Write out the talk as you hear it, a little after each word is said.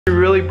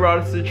really brought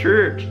us to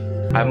church.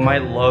 I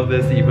might love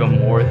this even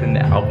more than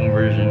the album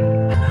version.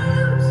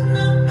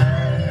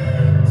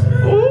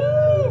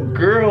 Ooh,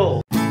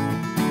 girl.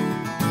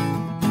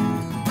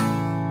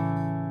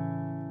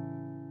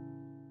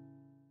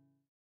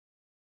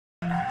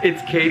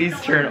 It's Katie's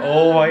turn.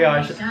 Oh my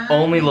gosh.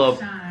 Only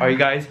Love. Are you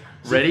guys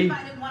ready?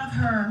 One of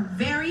her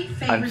very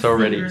favorite I'm so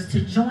ready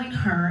to join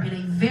her in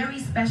a very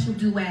special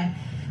duet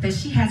that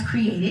she has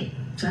created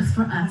just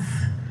for us.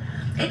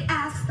 It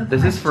asks the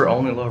This is for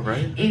Only Love,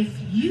 right? If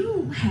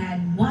you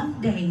had one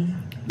day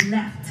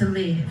left to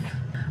live,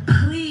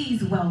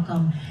 please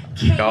welcome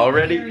Katy. Y'all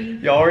ready?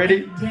 Y'all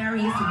ready?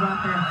 Darrius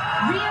Rucker,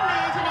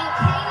 reimagining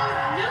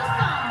Katie's new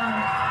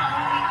song,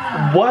 Only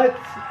Love. What?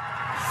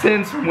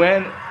 Since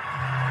when?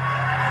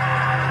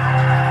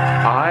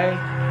 I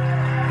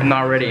am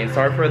not ready. And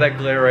sorry for that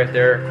glitter right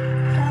there.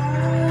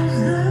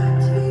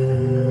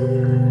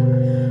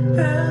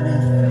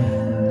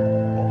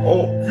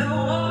 Oh,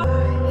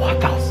 what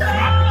the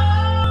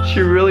fuck? She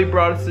really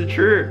brought us to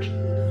church.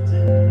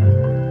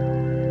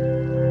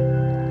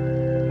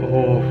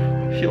 Oh,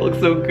 she looks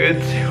so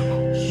good too.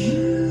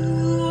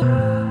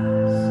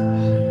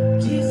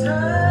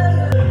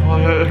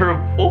 Oh, her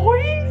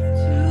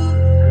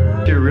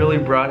voice. She really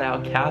brought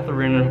out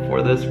Katheryn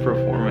for this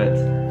performance.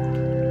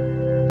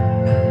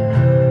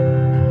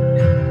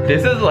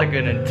 This is like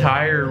an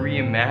entire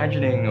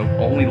reimagining of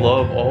Only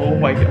Love. Oh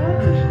my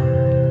gosh.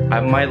 I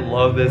might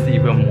love this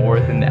even more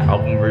than the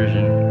album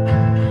version.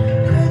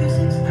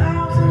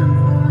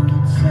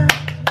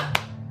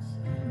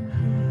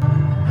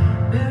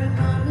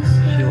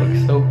 She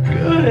looks so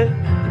good.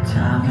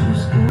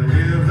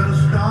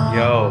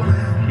 Yo,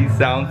 he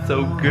sounds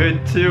so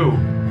good too.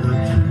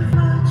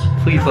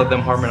 Please let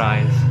them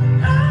harmonize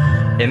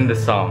in the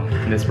song,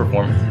 in this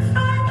performance.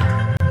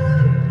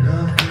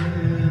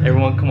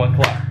 Everyone, come on,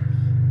 clap.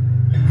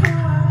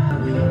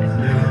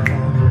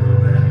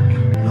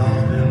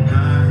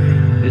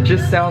 It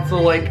just sounds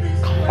so like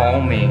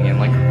calming and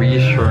like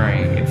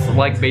reassuring. It's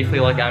like basically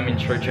like I'm in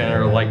church and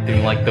they're like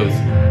doing like those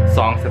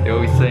songs that they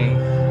always sing.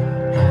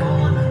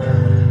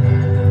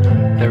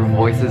 Their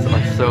voices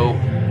are so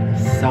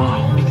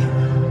soft.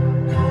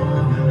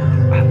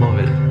 I love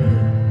it.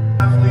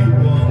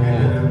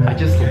 Ooh, I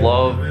just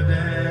love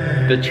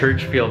the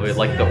church feel of it,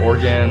 like the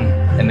organ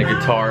and the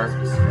guitar.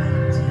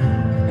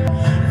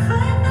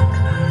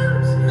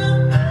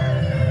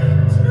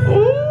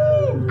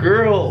 Ooh,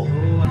 girl.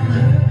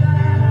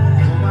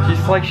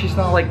 She's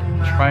not like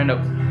trying to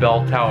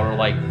belt out or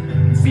like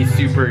be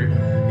super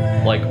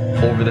like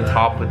over the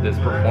top with this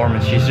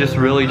performance. She's just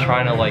really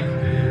trying to like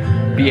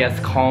be as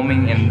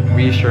calming and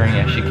reassuring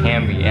as she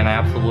can be, and I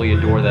absolutely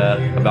adore that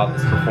about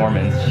this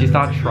performance. She's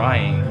not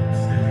trying,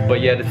 but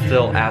yet it's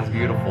still as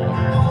beautiful.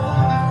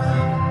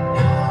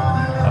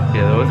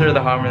 Okay, those are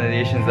the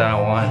harmonizations that I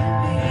want.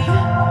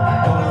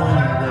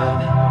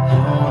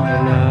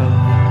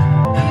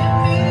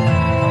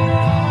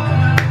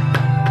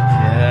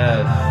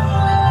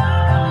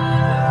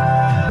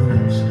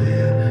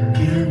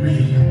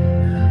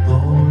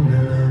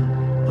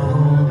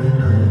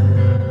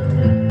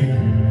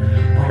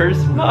 Her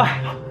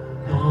smile.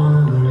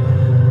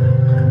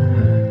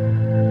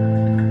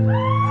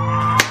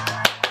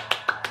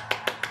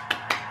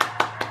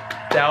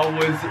 That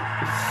was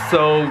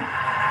so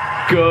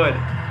good.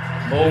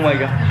 Oh my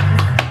gosh.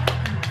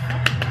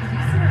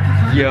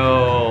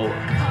 Yo,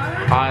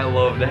 I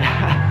love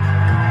that.